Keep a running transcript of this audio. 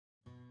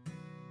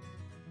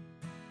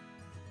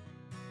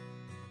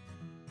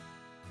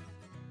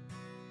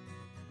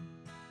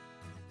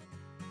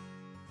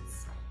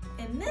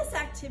In this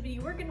activity,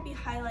 we're going to be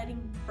highlighting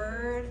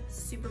bird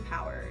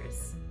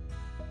superpowers.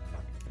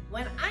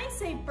 When I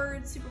say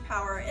bird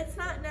superpower, it's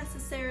not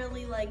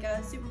necessarily like a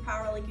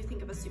superpower like you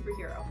think of a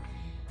superhero.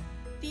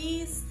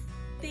 These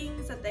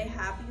things that they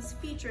have, these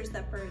features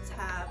that birds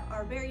have,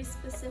 are very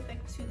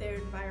specific to their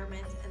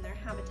environment and their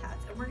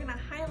habitats. And we're going to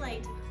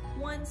highlight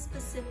one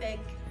specific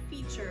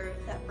feature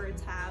that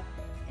birds have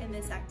in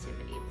this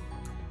activity.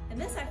 In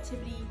this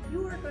activity,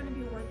 you are going to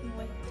be working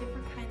with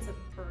different kinds of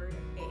bird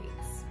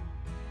eggs.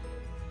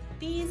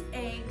 These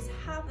eggs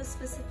have a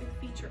specific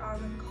feature on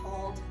them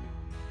called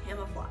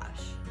camouflage.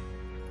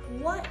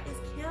 What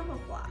is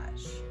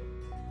camouflage?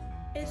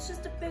 It's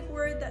just a big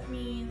word that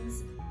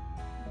means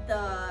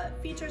the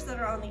features that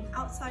are on the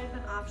outside of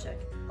an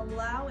object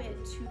allow it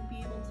to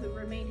be able to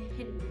remain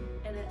hidden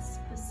in a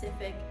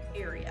specific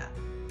area.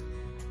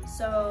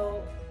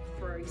 So,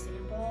 for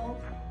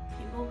example,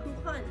 people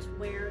who hunt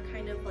wear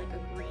kind of like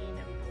a green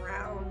and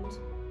brown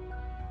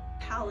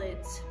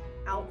palette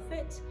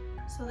outfit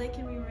so they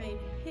can remain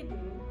hidden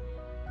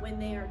when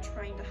they are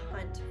trying to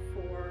hunt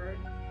for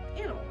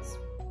animals.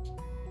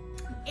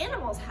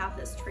 Animals have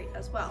this trait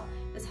as well.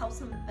 This helps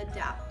them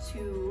adapt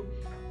to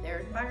their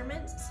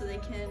environment so they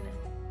can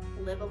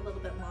live a little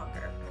bit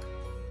longer.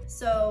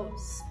 So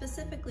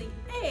specifically,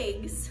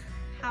 eggs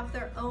have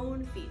their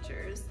own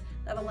features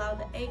that allow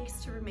the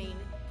eggs to remain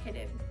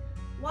hidden.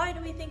 Why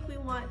do we think we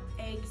want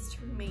eggs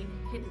to remain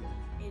hidden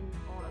in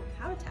our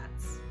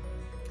habitats?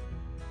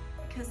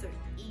 Because they're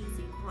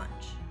easy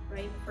lunch,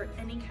 right? For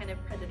any kind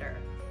of predator,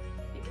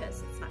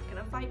 because it's not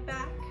gonna fight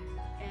back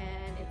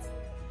and it's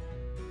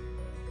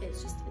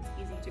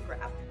easy to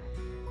grab.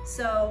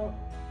 So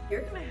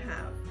you're gonna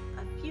have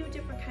a few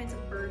different kinds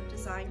of bird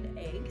designed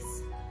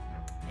eggs,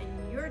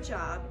 and your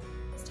job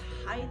is to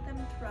hide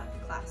them throughout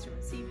the classroom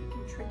and see if you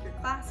can trick your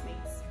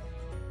classmates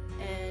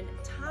and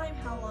time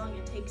how long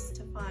it takes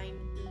to find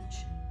each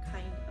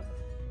kind of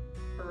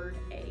bird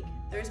egg.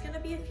 There's gonna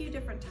be a few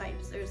different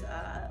types. There's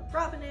a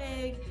robin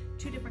egg,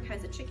 2 different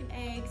kinds of chicken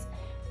eggs,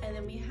 and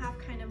then we have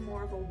kind of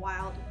more of a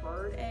wild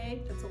bird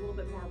egg that's a little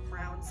bit more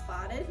brown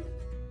spotted.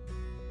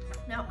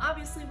 Now,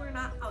 obviously we're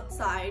not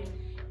outside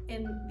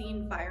in the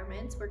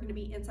environment. We're gonna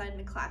be inside in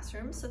the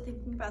classroom. So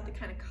thinking about the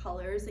kind of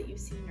colors that you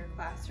see in your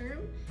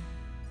classroom,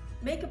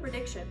 make a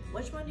prediction.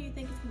 Which one do you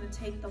think is gonna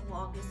take the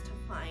longest to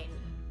find?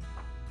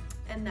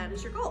 And that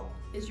is your goal,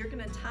 is you're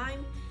gonna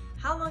time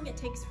how long it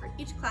takes for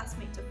each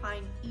classmate to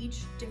find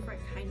each different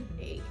kind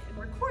of egg and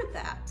record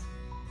that.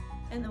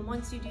 And then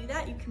once you do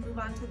that, you can move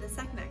on to the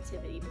second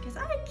activity, because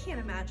I can't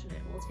imagine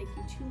it will take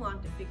you too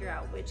long to figure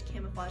out which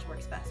camouflage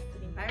works best for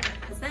the environment,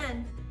 because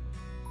then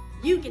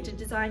you get to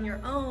design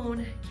your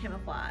own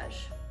camouflage.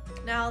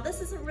 Now,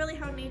 this isn't really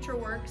how nature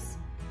works.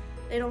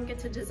 They don't get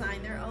to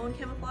design their own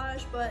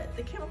camouflage, but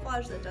the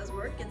camouflage that does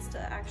work gets to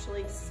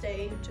actually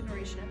stay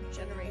generation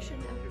after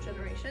generation after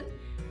generation.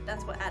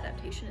 That's what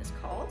adaptation is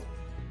called.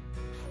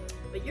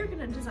 But you're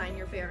gonna design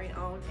your very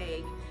own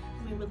egg.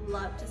 We would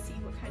love to see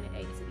what kind of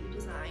eggs that you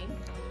design.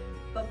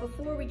 But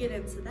before we get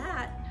into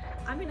that,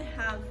 I'm gonna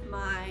have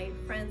my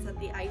friends at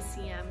the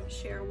ICM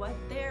share what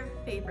their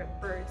favorite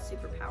bird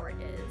superpower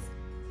is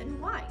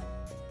and why.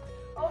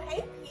 Oh,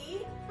 hey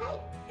Pete. Hi.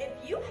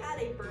 If you had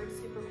a bird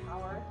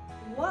superpower,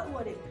 what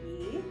would it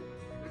be?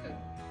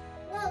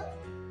 Well,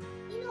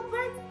 you know,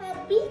 birds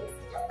have beaks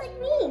just like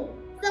me.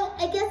 So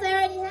I guess I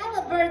already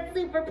have a bird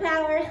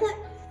superpower.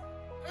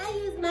 I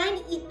use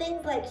mine to eat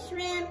things like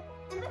shrimp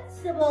and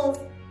vegetables.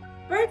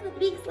 Birds with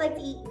beaks like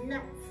to eat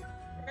nuts,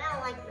 and I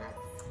don't like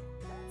nuts.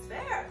 That's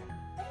fair.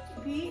 Thank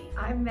you, Pete.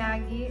 I'm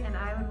Maggie, and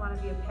I would want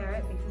to be a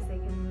parrot because they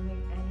can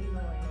mimic any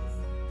noise.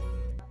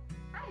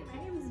 Hi,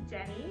 my name is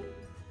Jenny,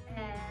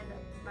 and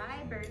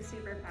my bird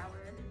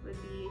superpower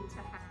would be to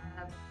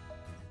have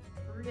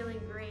really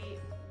great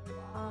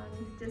long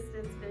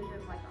distance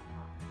vision like a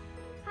hawk.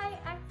 Hi,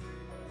 I'm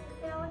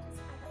a biologist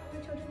at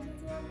the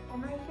Children's Museum,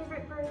 and my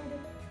favorite bird,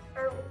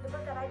 or the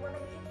bird that I want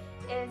to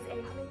be, is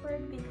a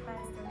hummingbird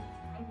because they're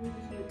tiny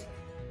and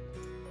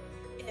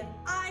cute. If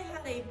I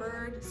had a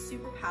bird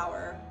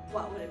superpower,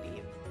 what would it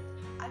be?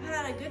 I've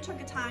had a good chunk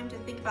of time to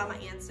think about my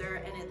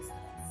answer, and it's this.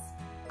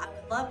 I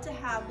would love to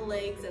have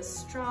legs as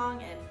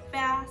strong and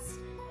fast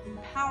and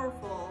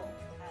powerful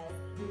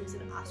as emus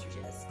and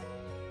ostriches.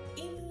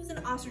 Emus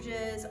and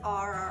ostriches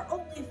are our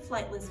only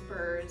flightless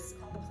birds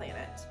on the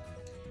planet.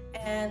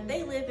 And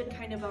they live in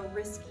kind of a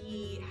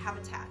risky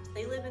habitat.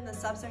 They live in the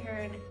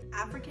sub-Saharan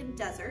African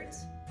desert,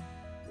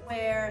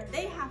 where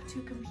they have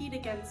to compete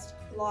against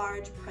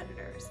large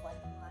predators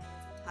like lions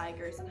and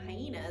tigers and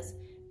hyenas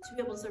to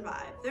be able to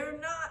survive. They're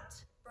not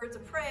birds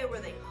of prey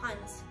where they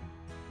hunt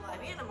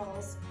live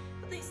animals,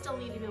 but they still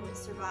need to be able to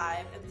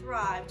survive and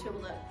thrive to be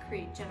able to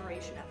create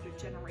generation after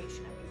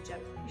generation after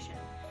generation.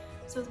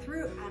 So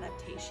through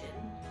adaptation,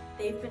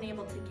 they've been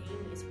able to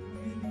gain these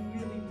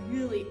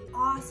really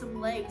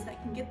awesome legs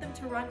that can get them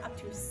to run up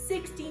to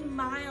 60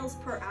 miles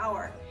per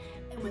hour,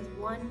 and with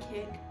one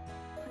kick,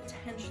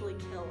 potentially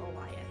kill a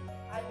lion.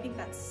 I think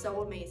that's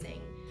so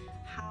amazing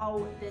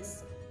how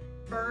this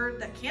bird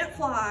that can't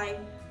fly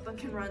but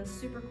can run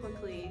super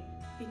quickly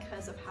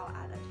because of how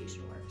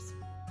adaptation works.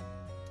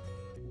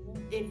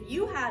 If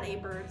you had a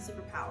bird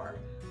superpower,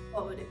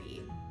 what would it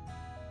be?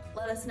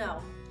 Let us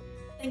know.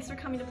 Thanks for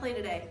coming to play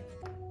today.